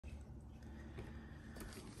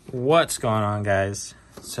What's going on, guys?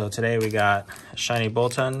 So today we got a shiny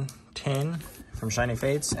Boltund tin from Shiny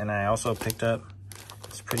Fates, and I also picked up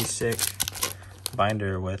this pretty sick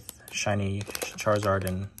binder with shiny Charizard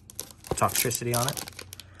and Toxtricity on it.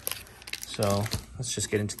 So let's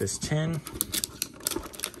just get into this tin.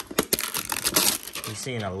 We've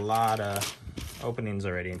seen a lot of openings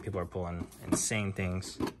already, and people are pulling insane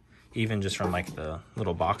things, even just from like the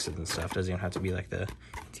little boxes and stuff. Doesn't even have to be like the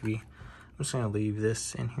TV. I'm just gonna leave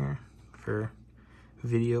this in here for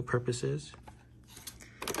video purposes.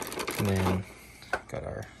 And then got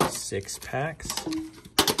our 6 packs.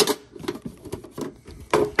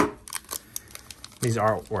 These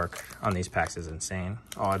artwork on these packs is insane.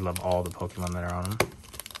 Oh, I love all the Pokemon that are on them.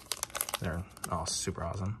 They're all super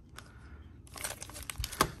awesome.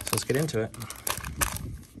 So let's get into it.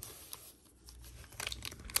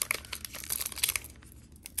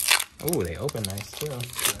 Oh, they open nice too. Nice.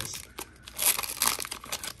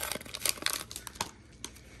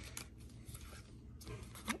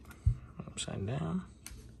 Upside down.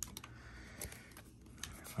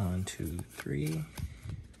 1, 2, 3.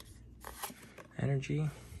 Energy.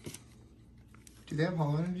 Do they have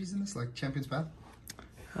hollow energies in this, like Champion's Path?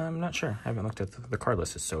 I'm not sure. I haven't looked at the card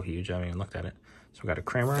list. Is so huge. I haven't even looked at it. So we got a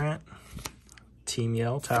Cramorant, Team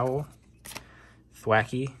Yell Towel,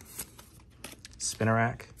 Thwacky,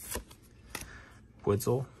 Spinarak,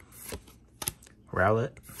 Woodsle,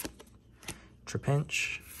 Rowlet,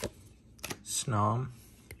 Trapinch, Snom.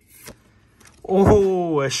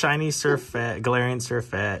 Oh, a shiny Galarian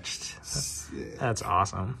Surfetched. That's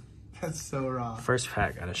awesome. That's so raw. First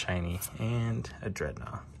pack got a shiny and a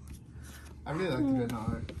Dreadnought. I really like the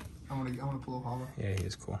Dreadnought. I want to pull a hollow. Yeah, he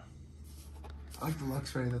is cool. I like the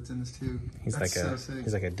Luxray that's in this too. He's that's like so sick.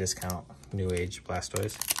 He's like a discount New Age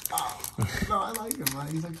Blastoise. Oh, no, I like him.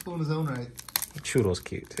 He's like cool in his own right. Choodle's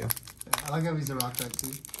cute too. Yeah, I like how he's a rock type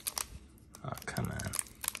too. Oh, come on.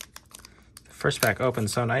 The first pack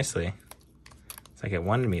opened so nicely. It's like it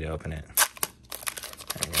wanted me to open it.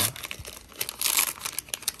 There we go.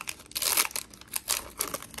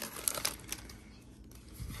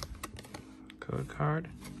 Code card.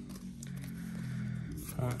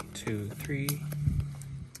 1, 2, 3.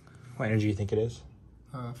 What energy do you think it is?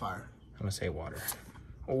 Fire. I'm gonna say water.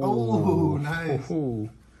 Oh, nice. Ooh.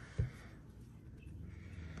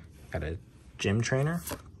 Got a Gym Trainer,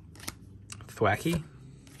 Thwacky,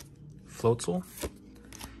 Floatzel,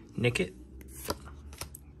 Nickit,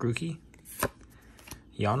 Grookey,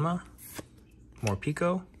 Yanma,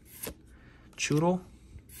 Morpeko, Choodle.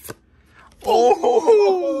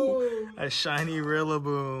 Oh! A shiny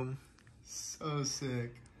Rillaboom. So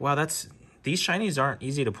sick. Wow, these shinies aren't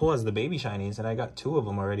easy to pull as the baby shinies, and I got 2 of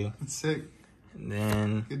them already. It's sick. And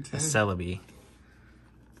then a Celebi.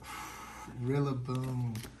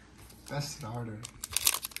 Rillaboom. Best starter.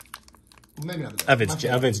 Well, maybe not the best.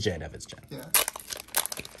 Of its gen. Yeah.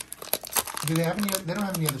 Do they have any? They don't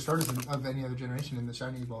have any other starters of any other generation in the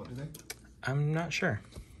shiny vault, do they? I'm not sure.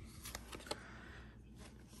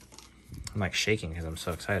 I'm like shaking because I'm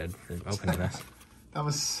so excited for opening this. That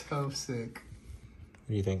was so sick. What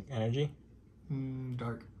do you think? Energy?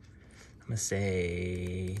 Dark. I'm gonna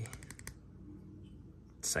say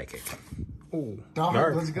Psychic. Ooh,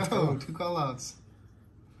 dark. Let's go. 2 callouts.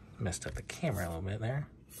 Messed up the camera a little bit there.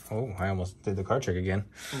 Oh, I almost did the card trick again.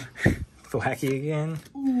 Thwacky again.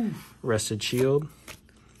 Ooh. Rusted Shield.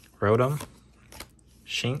 Rotom.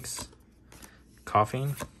 Shinx.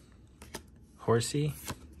 Coughing. Horsey.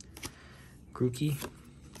 Grookey.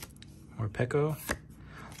 Morpeko.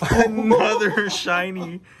 Another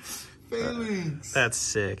shiny. Phalanx. That's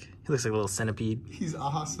sick. He looks like a little centipede. He's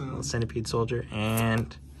awesome. Little centipede soldier.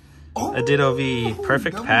 And a Ditto V.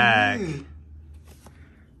 Perfect pack. Hit.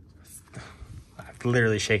 I'm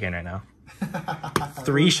literally shaking right now.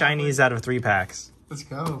 3 shinies out of 3 packs. Let's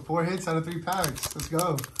go. 4 hits out of 3 packs. Let's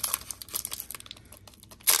go.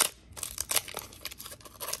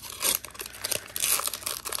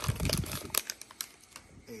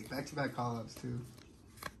 Hey, back-to-back call-ups too.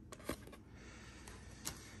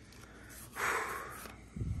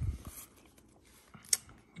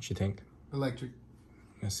 What you think? Electric.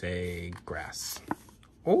 I'm gonna say grass.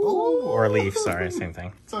 Ooh, or leaf, sorry, same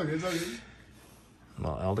thing. It's all good, it's all good. A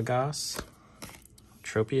little Eldegoss,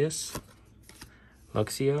 Tropius,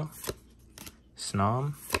 Luxio,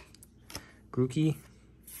 Snom, Grookey,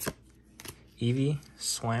 Eevee,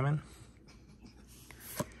 Swammin,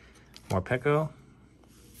 Morpeko,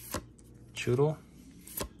 Choodle,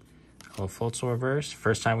 a little Floatzel reverse.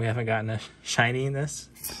 First time we haven't gotten a shiny in this.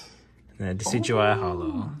 And then a Decidueye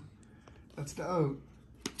Hollow. That's dope.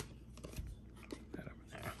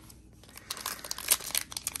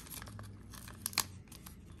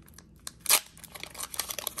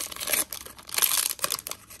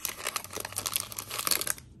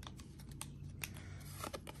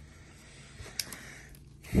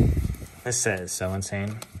 This set is so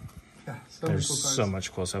insane. Yeah, so There's cool cards. so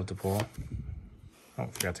much close up to pull. Oh,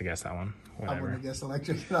 forgot to guess that one. I Whatever. wouldn't have guessed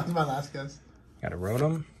electric. That was my last guess. Got a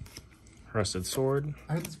Rotom, Rusted Sword.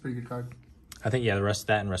 I think it's a pretty good card. I think, yeah, that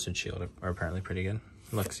and Rusted Shield are apparently pretty good.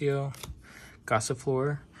 Luxio,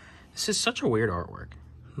 Gossifleur. This is such a weird artwork.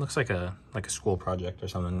 It looks like a school project or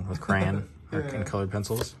something with crayon or and colored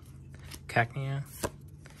pencils. Cacnea,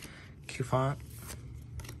 Cufant,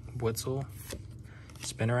 Witzel,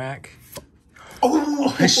 Spinarak.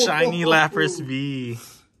 Oh, A shiny Lapras V.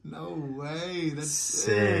 No way. That's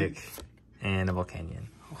Sick. And a Volcanion.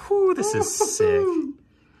 Whew, this is sick.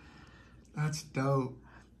 That's dope.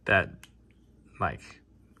 That, like,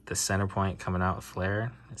 the center point coming out with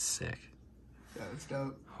flare is sick. Yeah, that's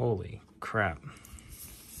dope. Holy crap.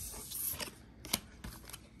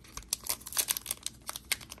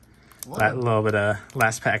 That little bit of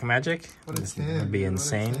last pack magic. What a This 10. would be dude,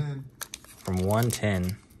 insane. What a 10. From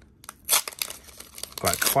 110.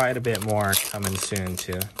 Got quite a bit more coming soon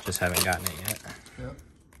too. Just haven't gotten it yet. Yep.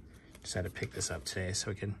 Just had to pick this up today so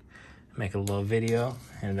we could make a little video.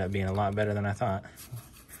 Ended up being a lot better than I thought.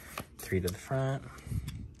 3 to the front.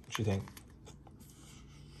 What you think?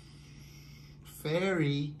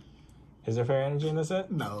 Fairy. Is there fairy energy in this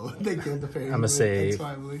set? No, they killed the fairy. I'm gonna say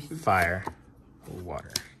Evolution. fire,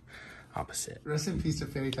 water, opposite. Rest in peace to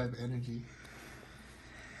fairy type energy.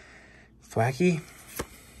 Thwacky,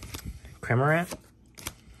 Cramorant,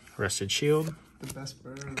 Rusted Shield, The best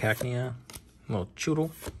bird. Cacnea, little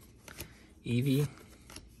Choodle, Eevee,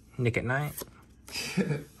 Nick at Night,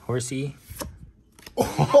 Horsey,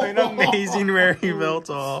 an amazing rare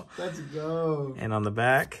Meltall. Let's go. And on the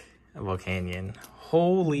back, a Volcanion.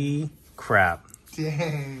 Holy crap.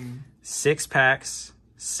 Dang. 6 packs,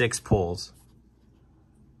 6 pulls.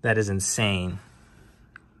 That is insane.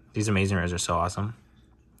 These amazing rares are so awesome.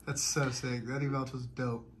 That's so sick. That event was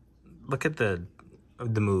dope. Look at the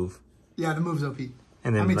move. Yeah, the move's OP.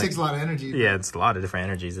 And then, I mean, like, it takes a lot of energy. Yeah, it's a lot of different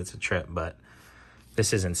energies. It's a trip, but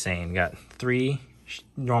this is insane. Got 3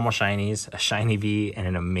 normal shinies, a shiny V, and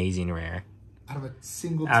an amazing rare. Out of a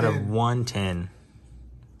single 10. Out of 110.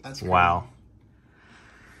 That's crazy. Wow.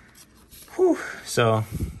 Whew. So,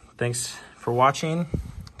 thanks for watching.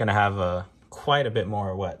 Gonna have quite a bit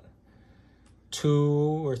more,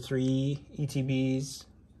 2 or 3 ETBs,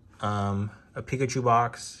 a Pikachu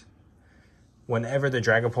box. Whenever the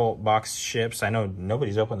Dragapult box ships, I know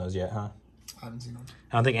nobody's opened those yet, huh? I haven't seen them.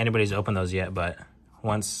 I don't think anybody's opened those yet, but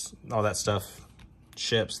once all that stuff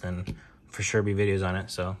ships, then for sure be videos on it.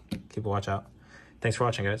 So keep a watch out. Thanks for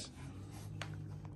watching, guys.